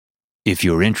If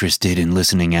you're interested in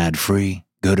listening ad-free,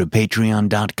 go to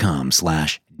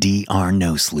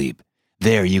patreon.com/drnosleep.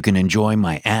 There you can enjoy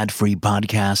my ad-free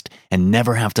podcast and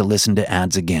never have to listen to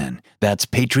ads again. That's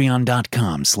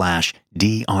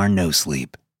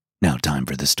patreon.com/drnosleep. Now time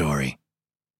for the story.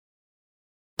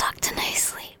 Dr. No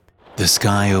Sleep. The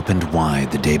sky opened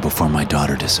wide the day before my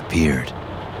daughter disappeared.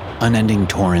 Unending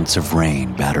torrents of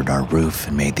rain battered our roof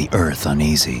and made the earth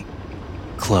uneasy.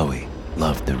 Chloe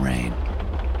loved the rain.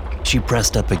 She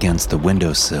pressed up against the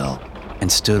windowsill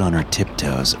and stood on her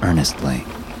tiptoes earnestly.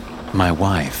 My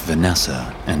wife,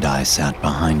 Vanessa, and I sat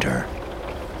behind her.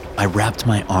 I wrapped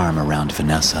my arm around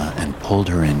Vanessa and pulled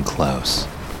her in close.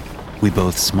 We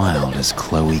both smiled as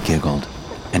Chloe giggled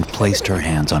and placed her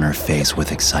hands on her face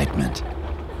with excitement.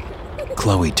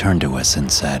 Chloe turned to us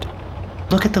and said,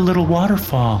 "Look at the little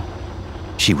waterfall."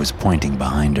 She was pointing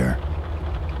behind her.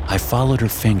 I followed her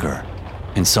finger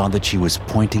and saw that she was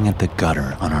pointing at the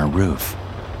gutter on our roof.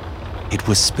 It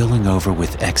was spilling over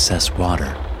with excess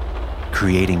water,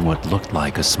 creating what looked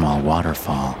like a small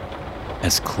waterfall,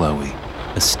 as Chloe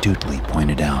astutely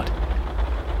pointed out.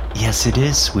 "Yes, it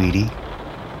is, sweetie,"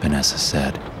 Vanessa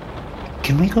said.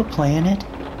 "Can we go play in it?"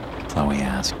 Chloe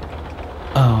asked.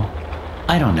 "Oh,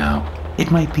 I don't know.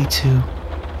 It might be too."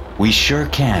 "We sure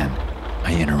can,"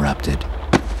 I interrupted,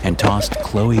 and tossed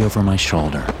Chloe over my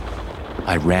shoulder.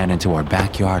 I ran into our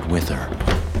backyard with her.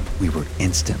 We were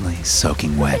instantly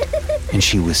soaking wet, and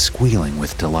she was squealing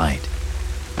with delight.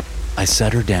 I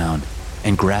set her down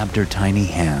and grabbed her tiny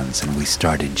hands, and we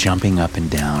started jumping up and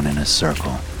down in a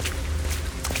circle.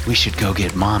 "We should go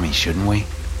get Mommy, shouldn't we?"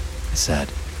 I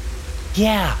said.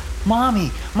 "Yeah,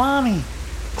 Mommy, Mommy!"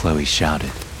 Chloe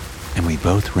shouted, and we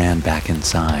both ran back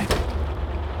inside.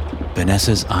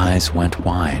 Vanessa's eyes went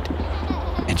wide,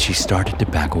 and she started to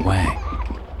back away.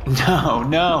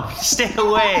 No, stay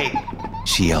away!"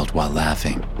 she yelled while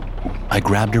laughing. I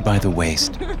grabbed her by the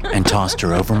waist and tossed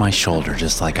her over my shoulder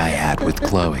just like I had with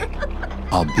Chloe,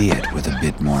 albeit with a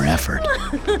bit more effort.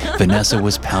 Vanessa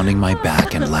was pounding my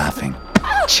back and laughing.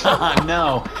 "John,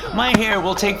 no! My hair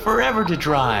will take forever to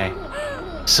dry."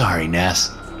 "Sorry, Ness.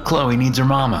 Chloe needs her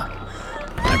mama."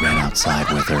 I ran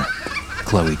outside with her,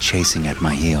 Chloe chasing at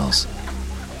my heels.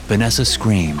 Vanessa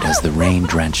screamed as the rain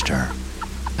drenched her.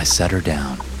 I set her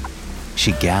down.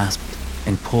 She gasped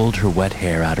and pulled her wet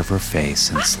hair out of her face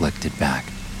and slicked it back.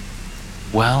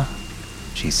 "Well,"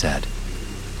 she said,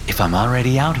 "if I'm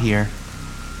already out here."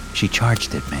 She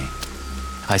charged at me.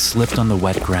 I slipped on the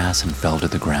wet grass and fell to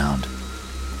the ground.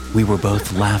 We were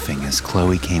both laughing as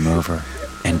Chloe came over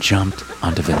and jumped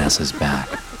onto Vanessa's back.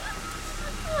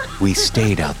 We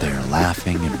stayed out there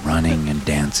laughing and running and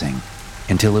dancing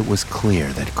until it was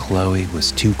clear that Chloe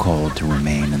was too cold to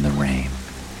remain in the rain.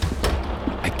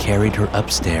 I carried her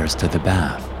upstairs to the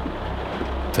bath.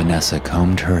 Vanessa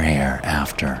combed her hair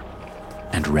after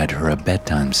and read her a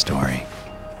bedtime story.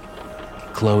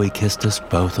 Chloe kissed us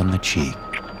both on the cheek,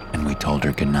 and we told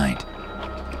her goodnight.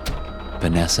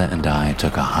 Vanessa and I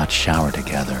took a hot shower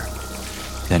together,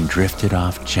 then drifted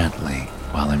off gently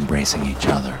while embracing each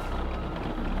other.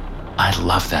 "I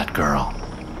love that girl,"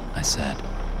 I said.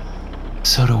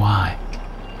 "So do I,"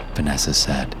 Vanessa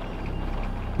said.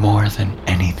 "More than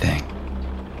anything."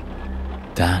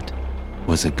 That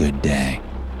was a good day.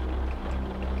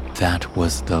 That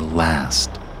was the last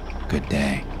good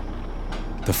day.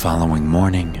 The following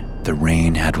morning, the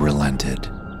rain had relented.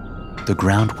 The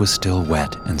ground was still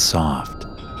wet and soft,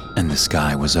 and the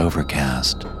sky was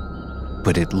overcast,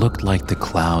 but it looked like the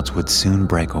clouds would soon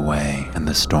break away and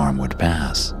the storm would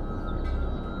pass.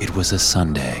 It was a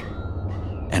Sunday,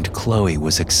 and Chloe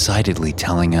was excitedly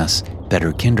telling us that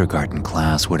her kindergarten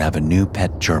class would have a new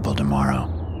pet gerbil tomorrow,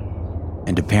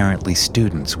 and apparently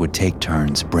students would take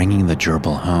turns bringing the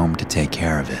gerbil home to take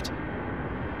care of it.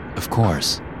 Of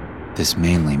course, this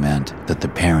mainly meant that the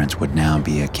parents would now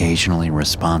be occasionally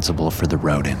responsible for the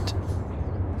rodent.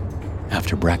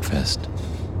 After breakfast,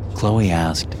 Chloe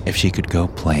asked if she could go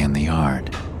play in the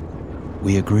yard.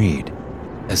 We agreed,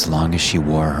 as long as she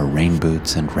wore her rain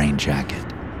boots and rain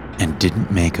jacket and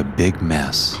didn't make a big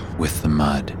mess with the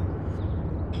mud.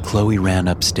 Chloe ran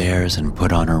upstairs and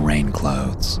put on her rain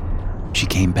clothes. She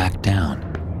came back down.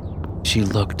 She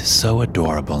looked so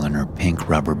adorable in her pink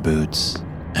rubber boots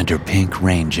and her pink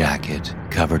rain jacket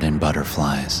covered in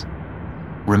butterflies.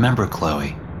 "Remember,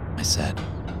 Chloe," I said,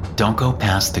 "don't go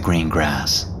past the green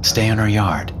grass. Stay in our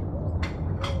yard."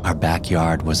 Our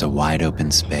backyard was a wide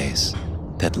open space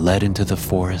that led into the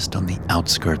forest on the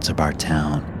outskirts of our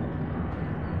town.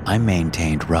 I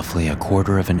maintained roughly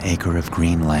 1/4 of an acre of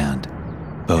green land,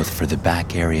 both for the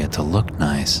back area to look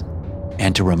nice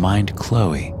and to remind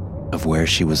Chloe of where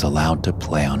she was allowed to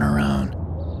play on her own.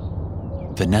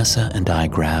 Vanessa and I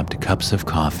grabbed cups of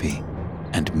coffee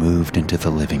and moved into the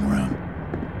living room.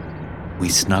 We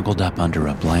snuggled up under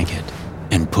a blanket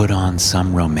and put on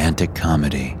some romantic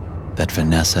comedy that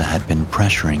Vanessa had been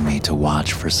pressuring me to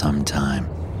watch for some time.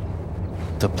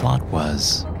 The plot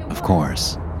was, of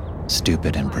course,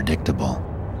 stupid and predictable.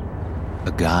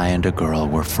 A guy and a girl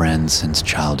were friends since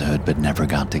childhood but never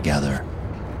got together.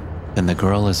 Then the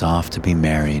girl is off to be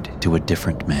married to a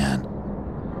different man,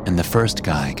 and the first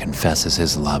guy confesses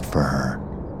his love for her.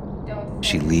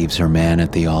 She leaves her man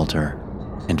at the altar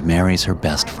and marries her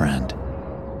best friend.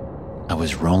 I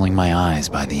was rolling my eyes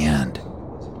by the end,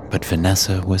 but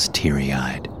Vanessa was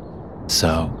teary-eyed.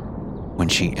 So, when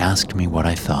she asked me what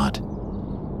I thought,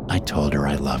 I told her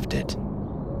I loved it.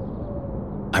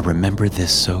 I remember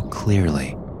this so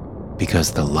clearly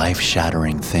because the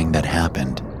life-shattering thing that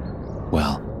happened,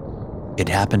 well, it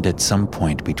happened at some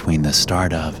point between the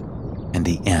start of and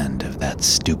the end of that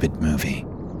stupid movie.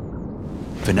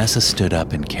 Vanessa stood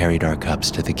up and carried our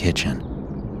cups to the kitchen.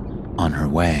 On her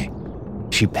way,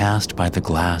 she passed by the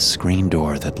glass screen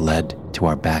door that led to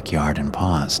our backyard and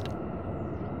paused.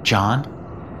 "John,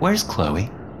 where's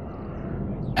Chloe?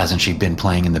 Hasn't she been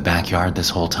playing in the backyard this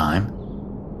whole time?"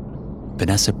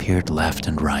 Vanessa peered left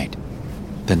and right,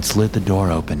 then slid the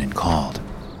door open and called,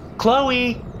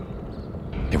 "Chloe!"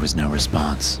 There was no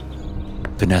response.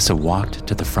 Vanessa walked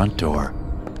to the front door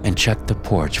and checked the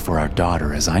porch for our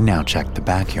daughter as I now checked the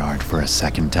backyard for a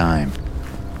second time.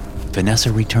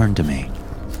 Vanessa returned to me.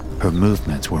 Her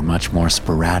movements were much more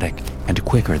sporadic and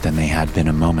quicker than they had been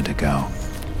a moment ago.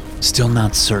 Still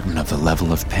not certain of the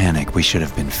level of panic we should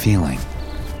have been feeling,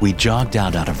 we jogged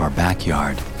out of our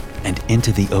backyard and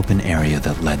into the open area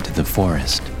that led to the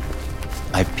forest.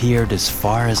 I peered as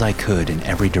far as I could in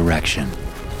every direction,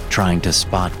 trying to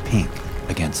spot pink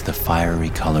against the fiery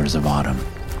colors of autumn.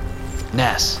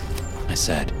 "Ness," I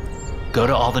said, "go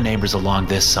to all the neighbors along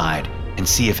this side and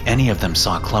see if any of them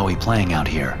saw Chloe playing out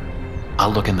here.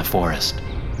 I'll look in the forest."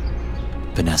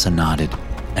 Vanessa nodded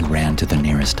and ran to the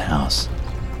nearest house.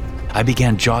 I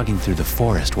began jogging through the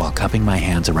forest while cupping my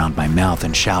hands around my mouth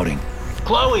and shouting,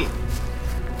 "Chloe!"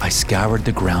 I scoured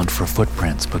the ground for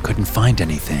footprints but couldn't find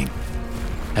anything.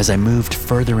 As I moved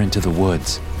further into the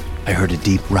woods, I heard a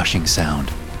deep rushing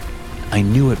sound. I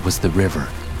knew it was the river,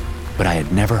 but I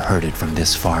had never heard it from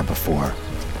this far before.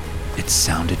 It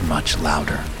sounded much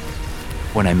louder.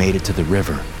 When I made it to the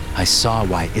river, I saw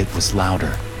why it was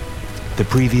louder. The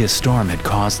previous storm had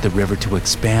caused the river to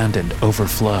expand and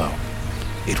overflow.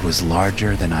 It was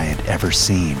larger than I had ever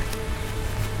seen.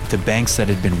 The banks that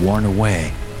had been worn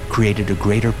away created a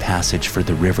greater passage for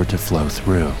the river to flow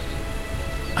through.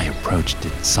 I approached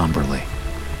it somberly.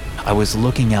 I was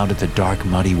looking out at the dark,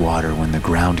 muddy water when the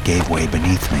ground gave way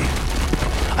beneath me.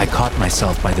 I caught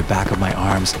myself by the back of my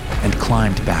arms and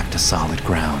climbed back to solid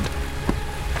ground.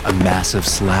 A massive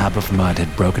slab of mud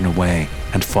had broken away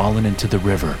and fallen into the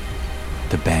river,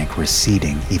 the bank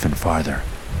receding even farther.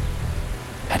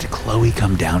 Had Chloe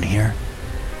come down here?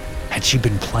 Had she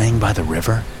been playing by the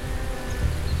river?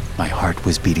 My heart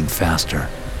was beating faster,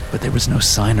 but there was no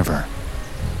sign of her.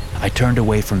 I turned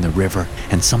away from the river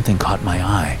and something caught my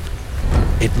eye.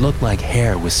 It looked like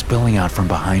hair was spilling out from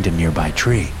behind a nearby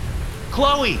tree.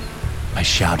 "Chloe!" I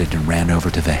shouted and ran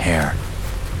over to the hair.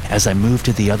 As I moved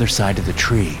to the other side of the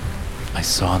tree, I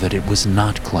saw that it was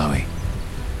not Chloe.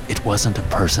 It wasn't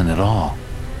a person at all.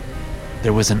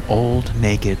 There was an old,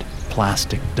 naked,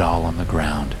 plastic doll on the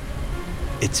ground.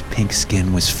 Its pink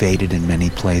skin was faded in many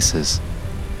places,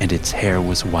 and its hair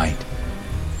was white.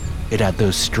 It had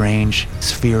those strange,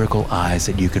 spherical eyes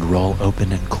that you could roll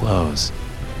open and close,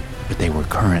 but they were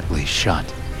currently shut.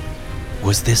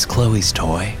 Was this Chloe's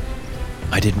toy?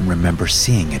 I didn't remember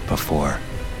seeing it before,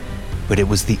 but it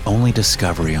was the only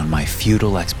discovery on my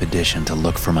futile expedition to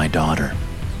look for my daughter,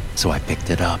 so I picked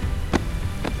it up.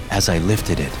 As I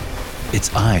lifted it,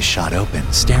 its eyes shot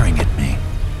open, staring at me.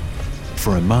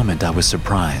 For a moment I was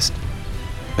surprised,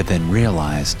 but then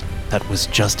realized that was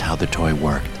just how the toy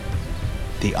worked.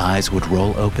 The eyes would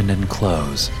roll open and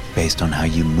close based on how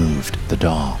you moved the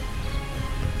doll.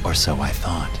 Or so I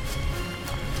thought.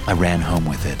 I ran home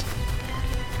with it.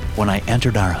 When I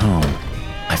entered our home,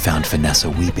 I found Vanessa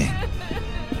weeping.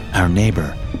 Our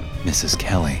neighbor, Mrs.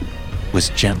 Kelly, was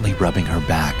gently rubbing her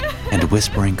back and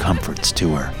whispering comforts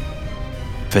to her.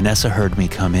 Vanessa heard me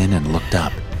come in and looked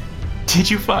up. "Did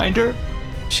you find her?"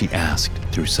 she asked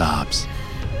through sobs.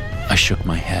 I shook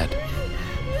my head.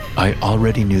 I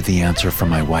already knew the answer from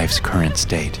my wife's current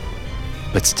state,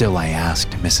 but still I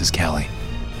asked Mrs. Kelly,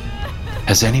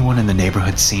 "Has anyone in the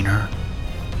neighborhood seen her?"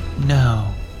 "No,"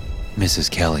 Mrs.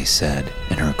 Kelly said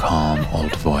in her calm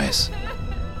old voice.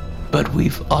 but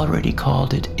we've already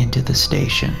called it into the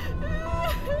station.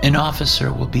 An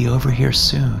officer will be over here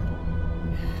soon,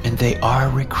 and they are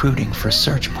recruiting for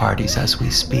search parties as we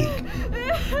speak.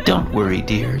 Don't worry,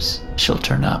 dears, she'll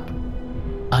turn up.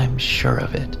 I'm sure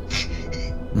of it.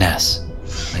 Ness,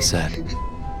 I said,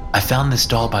 I found this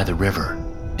doll by the river.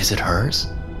 Is it hers?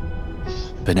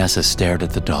 Vanessa stared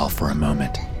at the doll for a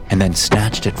moment and then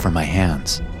snatched it from my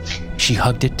hands. She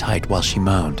hugged it tight while she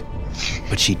moaned,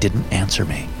 but she didn't answer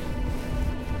me.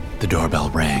 The doorbell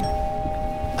rang.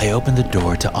 I opened the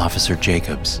door to Officer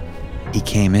Jacobs. He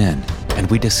came in and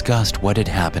we discussed what had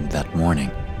happened that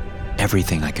morning,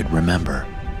 everything I could remember.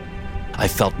 I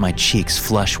felt my cheeks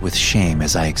flush with shame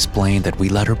as I explained that we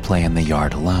let her play in the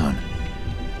yard alone.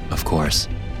 Of course,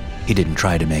 he didn't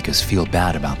try to make us feel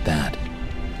bad about that.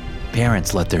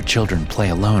 Parents let their children play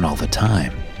alone all the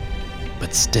time.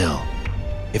 But still,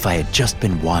 if I had just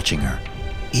been watching her,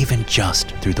 even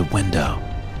just through the window.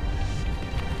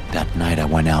 That night I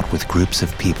went out with groups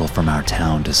of people from our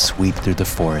town to sweep through the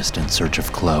forest in search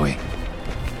of Chloe.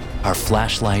 Our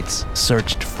flashlights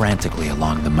searched frantically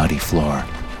along the muddy floor,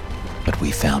 but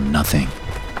we found nothing.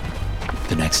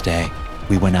 The next day,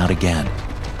 we went out again,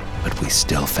 but we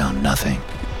still found nothing.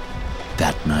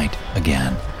 That night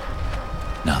again,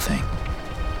 nothing.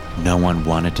 No one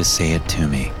wanted to say it to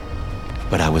me,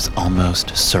 but I was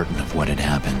almost certain of what had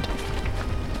happened.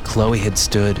 Chloe had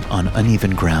stood on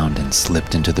uneven ground and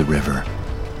slipped into the river.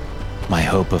 My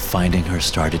hope of finding her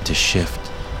started to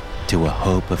shift to a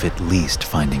hope of at least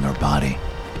finding her body.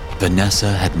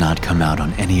 Vanessa had not come out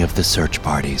on any of the search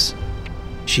parties.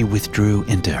 She withdrew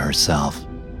into herself.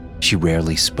 She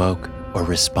rarely spoke or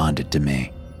responded to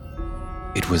me.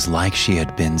 It was like she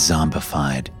had been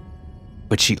zombified,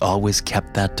 but she always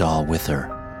kept that doll with her.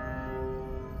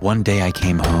 One day I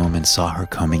came home and saw her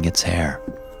combing its hair.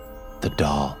 The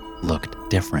doll looked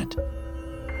different.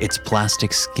 Its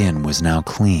plastic skin was now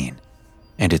clean,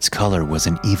 and its color was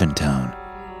an even tone.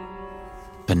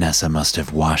 Vanessa must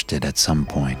have washed it at some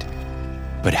point,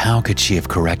 but how could she have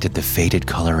corrected the faded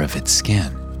color of its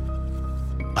skin?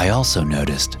 I also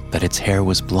noticed that its hair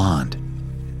was blonde.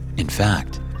 In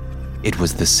fact, it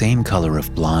was the same color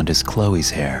of blonde as Chloe's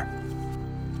hair,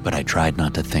 but I tried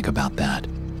not to think about that.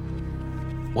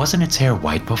 Wasn't its hair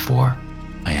white before?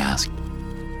 I asked.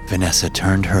 Vanessa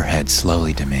turned her head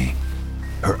slowly to me.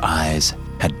 Her eyes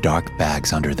had dark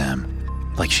bags under them,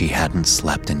 like she hadn't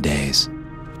slept in days.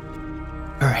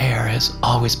 Her hair has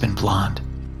always been blonde,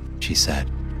 she said.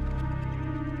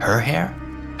 Her hair?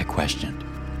 I questioned.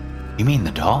 You mean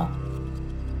the doll?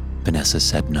 Vanessa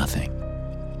said nothing.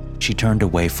 She turned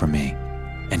away from me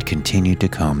and continued to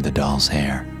comb the doll's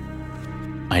hair.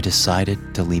 I decided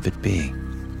to leave it be.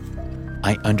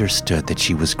 I understood that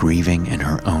she was grieving in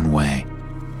her own way,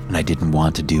 and I didn't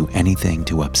want to do anything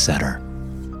to upset her.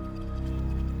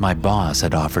 My boss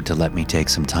had offered to let me take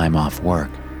some time off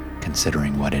work,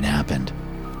 considering what had happened,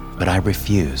 but I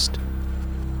refused.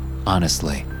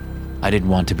 Honestly, I didn't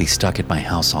want to be stuck at my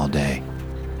house all day.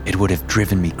 It would have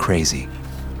driven me crazy.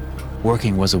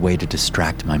 Working was a way to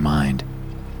distract my mind.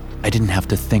 I didn't have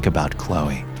to think about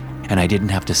Chloe, and I didn't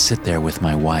have to sit there with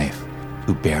my wife,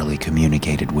 who barely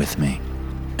communicated with me.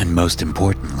 And most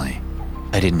importantly,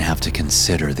 I didn't have to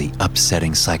consider the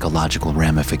upsetting psychological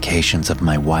ramifications of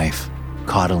my wife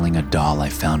coddling a doll I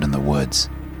found in the woods.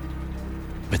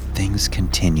 But things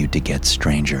continued to get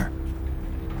stranger.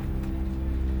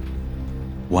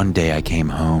 One day I came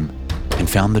home and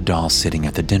found the doll sitting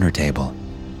at the dinner table.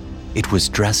 It was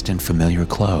dressed in familiar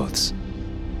clothes.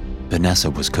 Vanessa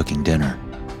was cooking dinner.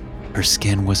 Her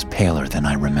skin was paler than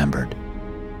I remembered.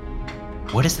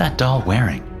 What is that doll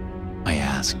wearing? I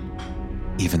asked,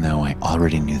 even though I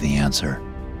already knew the answer.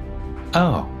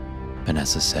 Oh,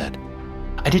 Vanessa said.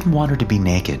 I didn't want her to be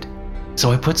naked,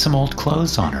 so I put some old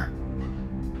clothes on her.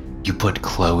 You put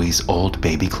Chloe's old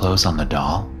baby clothes on the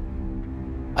doll?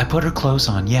 I put her clothes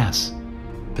on, yes,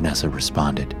 Vanessa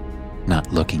responded,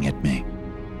 not looking at me.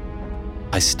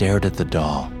 I stared at the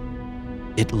doll.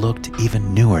 It looked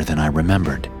even newer than I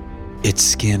remembered. Its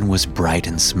skin was bright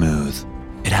and smooth.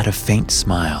 It had a faint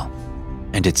smile,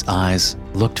 and its eyes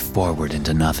looked forward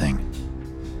into nothing.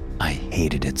 I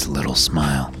hated its little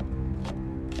smile.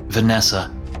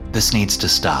 Vanessa, this needs to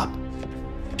stop.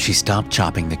 She stopped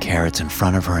chopping the carrots in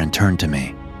front of her and turned to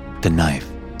me, the knife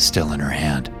still in her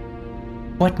hand.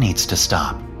 What needs to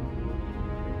stop?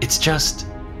 It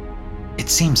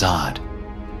seems odd.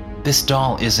 This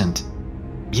doll isn't,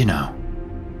 you know.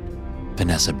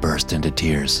 Vanessa burst into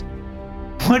tears.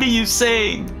 What are you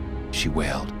saying? She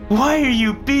wailed. Why are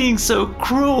you being so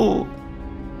cruel?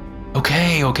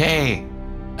 Okay,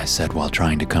 I said while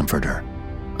trying to comfort her.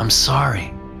 I'm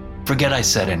sorry. Forget I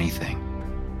said anything.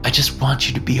 I just want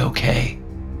you to be okay."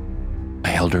 I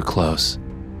held her close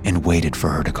and waited for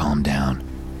her to calm down.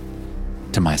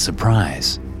 To my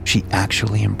surprise, she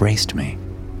actually embraced me,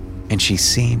 and she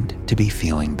seemed to be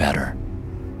feeling better.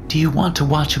 "Do you want to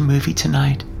watch a movie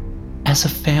tonight, as a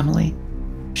family?"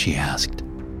 she asked.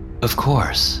 "Of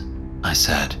course," I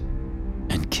said,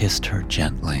 and kissed her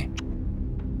gently.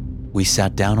 We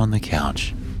sat down on the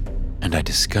couch, and I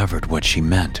discovered what she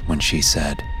meant when she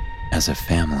said, "as a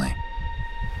family."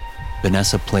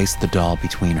 Vanessa placed the doll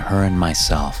between her and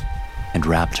myself and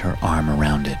wrapped her arm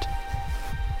around it.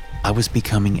 I was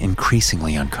becoming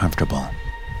increasingly uncomfortable.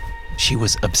 She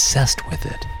was obsessed with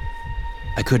it.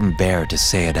 I couldn't bear to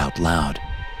say it out loud,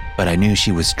 but I knew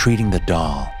she was treating the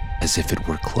doll as if it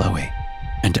were Chloe.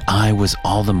 And I was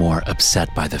all the more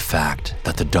upset by the fact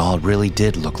that the doll really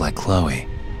did look like Chloe.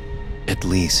 At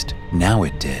least, now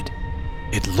it did.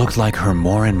 It looked like her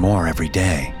more and more every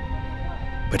day.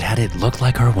 But had it looked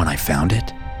like her when I found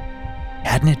it?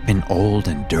 Hadn't it been old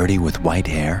and dirty with white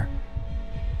hair?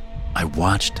 I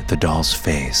watched the doll's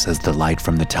face as the light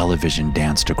from the television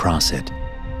danced across it.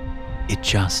 It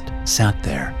just sat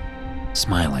there,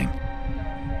 smiling,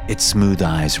 its smooth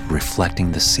eyes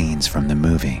reflecting the scenes from the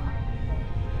movie.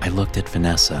 I looked at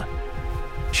Vanessa.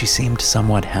 She seemed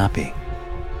somewhat happy,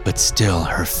 but still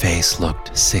her face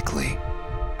looked sickly,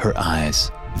 her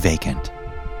eyes vacant.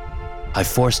 I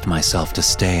forced myself to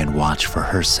stay and watch for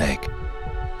her sake,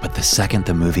 but the second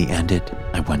the movie ended,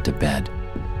 I went to bed.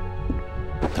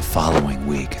 The following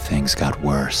week, things got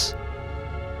worse.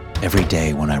 Every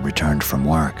day when I returned from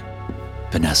work,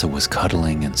 Vanessa was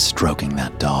cuddling and stroking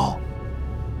that doll.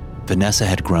 Vanessa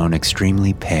had grown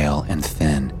extremely pale and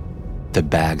thin. The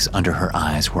bags under her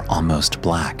eyes were almost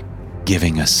black,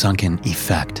 giving a sunken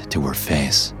effect to her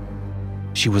face.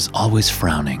 She was always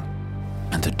frowning,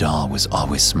 and the doll was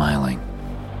always smiling.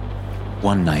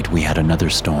 One night we had another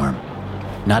storm,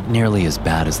 not nearly as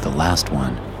bad as the last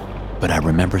one, but I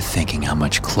remember thinking how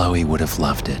much Chloe would have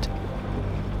loved it.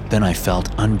 Then I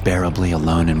felt unbearably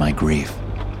alone in my grief,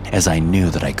 as I knew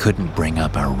that I couldn't bring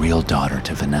up our real daughter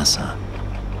to Vanessa.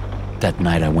 That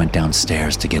night I went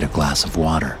downstairs to get a glass of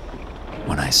water,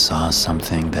 when I saw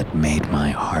something that made my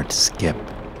heart skip.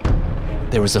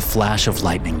 There was a flash of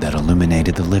lightning that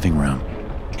illuminated the living room,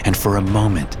 and for a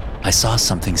moment, I saw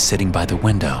something sitting by the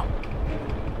window.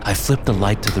 I flipped the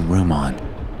light to the room on,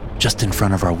 just in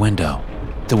front of our window.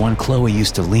 The one Chloe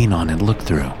used to lean on and look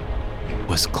through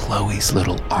was Chloe's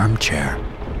little armchair.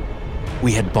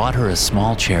 We had bought her a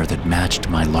small chair that matched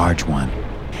my large one,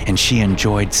 and she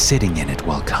enjoyed sitting in it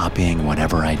while copying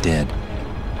whatever I did.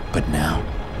 But now,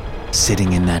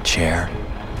 sitting in that chair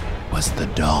was the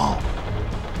doll.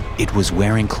 It was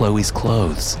wearing Chloe's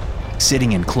clothes,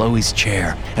 sitting in Chloe's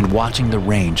chair and watching the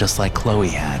rain just like Chloe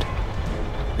had.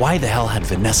 Why the hell had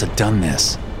Vanessa done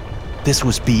this? This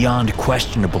was beyond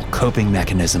questionable coping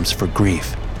mechanisms for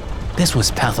grief. This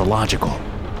was pathological.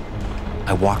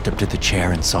 I walked up to the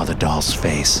chair and saw the doll's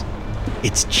face.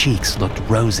 Its cheeks looked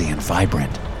rosy and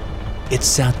vibrant. It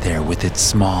sat there with its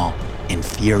small,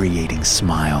 infuriating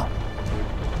smile.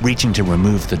 Reaching to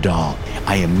remove the doll,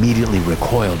 I immediately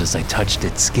recoiled as I touched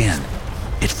its skin.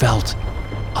 It felt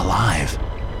alive.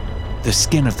 The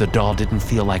skin of the doll didn't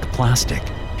feel like plastic.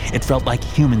 It felt like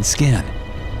human skin.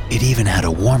 It even had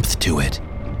a warmth to it.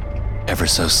 Ever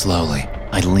so slowly,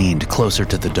 I leaned closer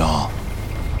to the doll.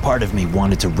 Part of me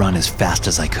wanted to run as fast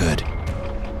as I could,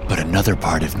 but another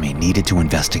part of me needed to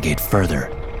investigate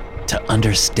further, to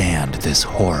understand this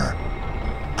horror.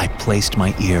 I placed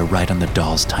my ear right on the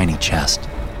doll's tiny chest,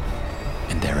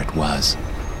 and there it was.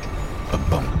 Bum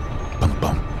bum, bum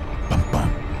bum, bum bum.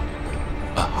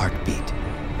 A heartbeat.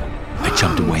 I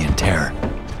jumped away in terror.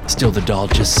 Still, the doll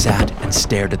just sat and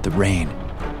stared at the rain.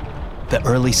 The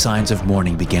early signs of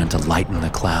morning began to lighten the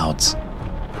clouds.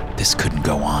 This couldn't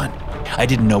go on. I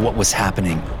didn't know what was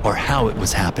happening or how it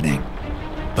was happening,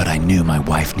 but I knew my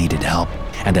wife needed help,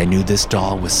 and I knew this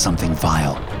doll was something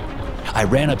vile. I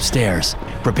ran upstairs,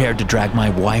 prepared to drag my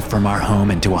wife from our home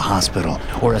into a hospital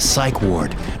or a psych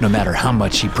ward, no matter how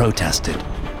much she protested.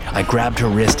 I grabbed her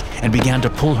wrist and began to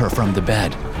pull her from the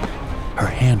bed. Her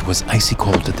hand was icy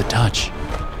cold at the touch.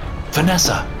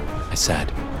 "Vanessa," I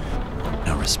said.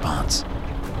 No response.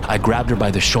 I grabbed her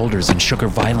by the shoulders and shook her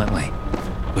violently,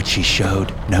 but she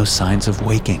showed no signs of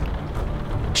waking.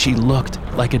 She looked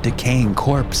like a decaying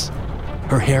corpse.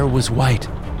 Her hair was white.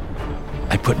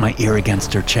 I put my ear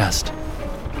against her chest.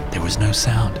 There was no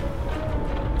sound.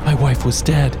 My wife was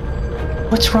dead.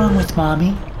 "What's wrong with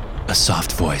Mommy?" A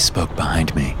soft voice spoke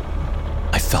behind me.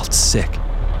 I felt sick.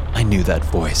 I knew that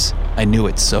voice. I knew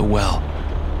it so well.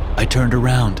 I turned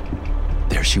around.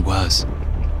 There she was,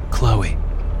 Chloe,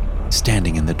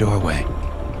 standing in the doorway.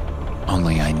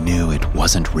 Only I knew it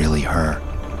wasn't really her.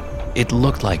 It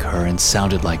looked like her and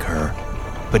sounded like her,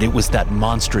 but it was that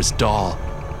monstrous doll.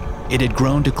 It had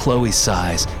grown to Chloe's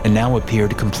size and now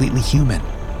appeared completely human.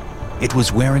 It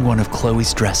was wearing one of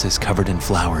Chloe's dresses covered in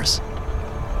flowers.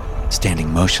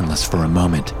 Standing motionless for a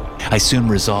moment, I soon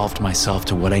resolved myself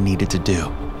to what I needed to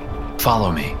do.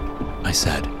 "Follow me," I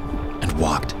said, and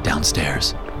walked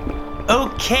downstairs.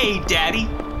 "Okay, Daddy,"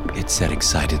 it said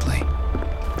excitedly.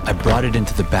 I brought it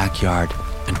into the backyard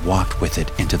and walked with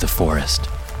it into the forest.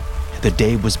 The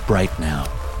day was bright now,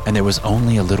 and there was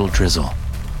only a little drizzle.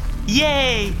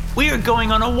 "Yay! We are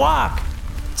going on a walk,"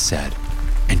 it said,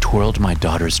 and twirled my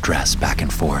daughter's dress back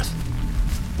and forth.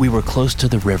 We were close to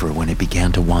the river when it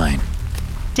began to whine.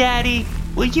 "Daddy,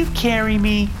 will you carry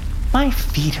me? My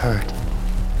feet hurt."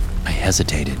 I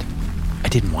hesitated. I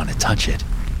didn't want to touch it,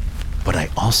 but I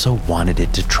also wanted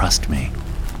it to trust me.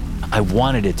 I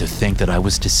wanted it to think that I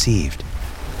was deceived,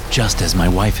 just as my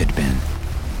wife had been.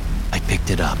 I picked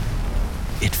it up.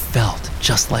 It felt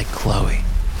just like Chloe.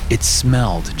 It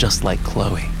smelled just like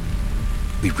Chloe.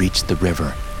 We reached the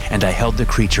river, and I held the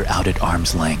creature out at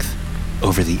arm's length,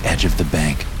 over the edge of the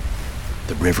bank.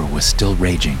 The river was still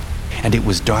raging, and it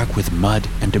was dark with mud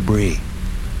and debris.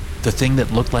 The thing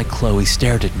that looked like Chloe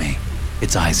stared at me.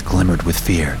 Its eyes glimmered with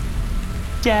fear.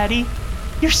 "Daddy,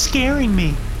 you're scaring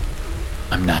me."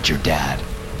 "I'm not your dad,"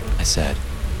 I said.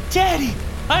 "Daddy,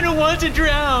 I don't want to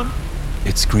drown."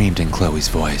 It screamed in Chloe's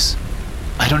voice.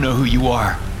 "I don't know who you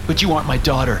are, but you aren't my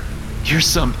daughter. You're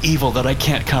some evil that I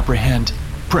can't comprehend,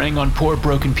 preying on poor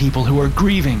broken people who are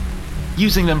grieving,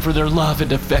 using them for their love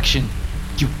and affection.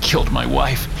 You killed my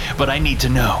wife, but I need to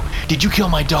know, did you kill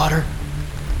my daughter?"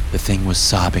 The thing was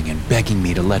sobbing and begging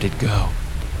me to let it go.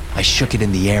 I shook it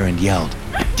in the air and yelled,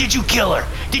 "Did you kill her?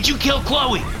 Did you kill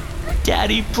Chloe?"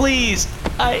 "Daddy, please,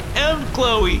 I am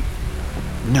Chloe."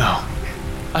 "No,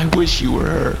 I wish you were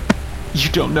her. You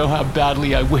don't know how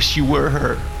badly I wish you were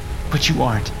her. But you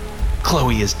aren't.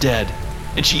 Chloe is dead,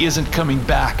 and she isn't coming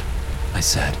back," I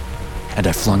said, and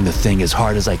I flung the thing as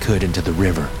hard as I could into the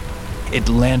river. It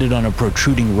landed on a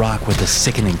protruding rock with a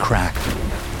sickening crack.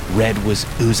 Red was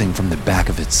oozing from the back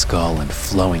of its skull and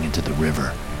flowing into the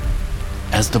river.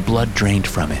 As the blood drained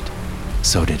from it,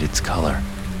 so did its color.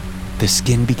 The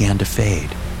skin began to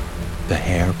fade. The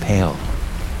hair paled.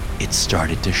 It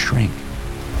started to shrink.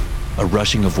 A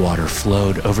rushing of water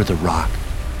flowed over the rock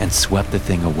and swept the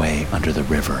thing away under the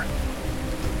river.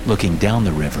 Looking down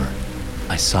the river,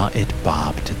 I saw it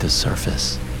bob to the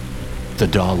surface. The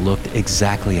doll looked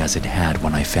exactly as it had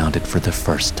when I found it for the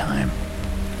first time.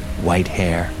 White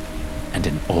hair and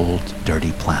an old,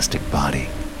 dirty plastic body.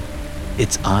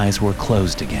 Its eyes were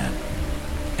closed again,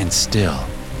 and still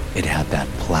it had that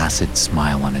placid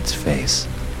smile on its face.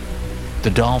 The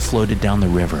doll floated down the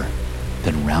river,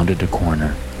 then rounded a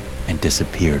corner and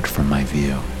disappeared from my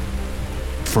view.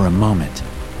 For a moment,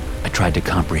 I tried to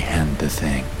comprehend the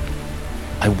thing.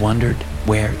 I wondered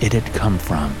where it had come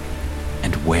from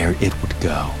and where it would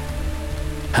go.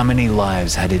 How many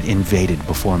lives had it invaded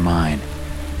before mine?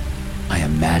 I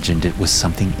imagined it was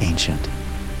something ancient,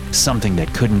 something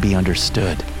that couldn't be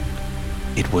understood.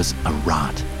 It was a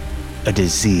rot, a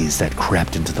disease that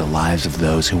crept into the lives of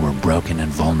those who were broken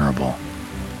and vulnerable.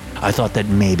 I thought that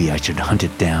maybe I should hunt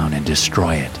it down and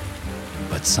destroy it,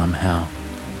 but somehow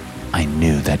I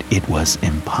knew that it was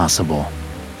impossible.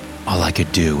 All I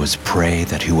could do was pray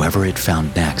that whoever it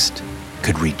found next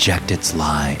could reject its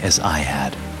lie as I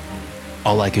had.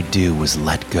 All I could do was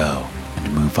let go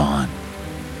and move on.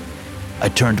 I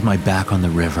turned my back on the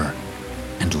river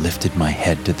and lifted my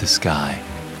head to the sky,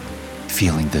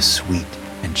 feeling the sweet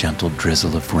and gentle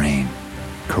drizzle of rain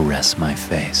caress my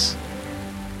face.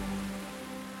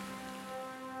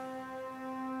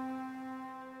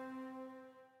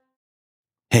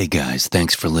 Hey guys,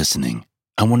 thanks for listening.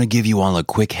 I want to give you all a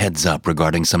quick heads up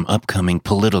regarding some upcoming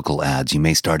political ads you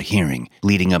may start hearing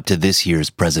leading up to this year's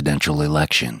presidential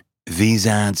election. These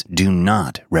ads do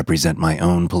not represent my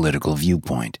own political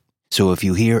viewpoint. So if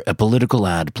you hear a political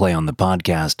ad play on the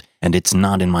podcast and it's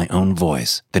not in my own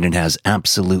voice, then it has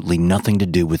absolutely nothing to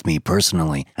do with me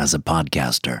personally as a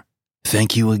podcaster.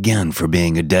 Thank you again for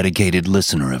being a dedicated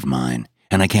listener of mine,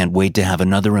 and I can't wait to have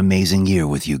another amazing year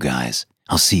with you guys.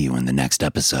 I'll see you in the next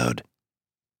episode.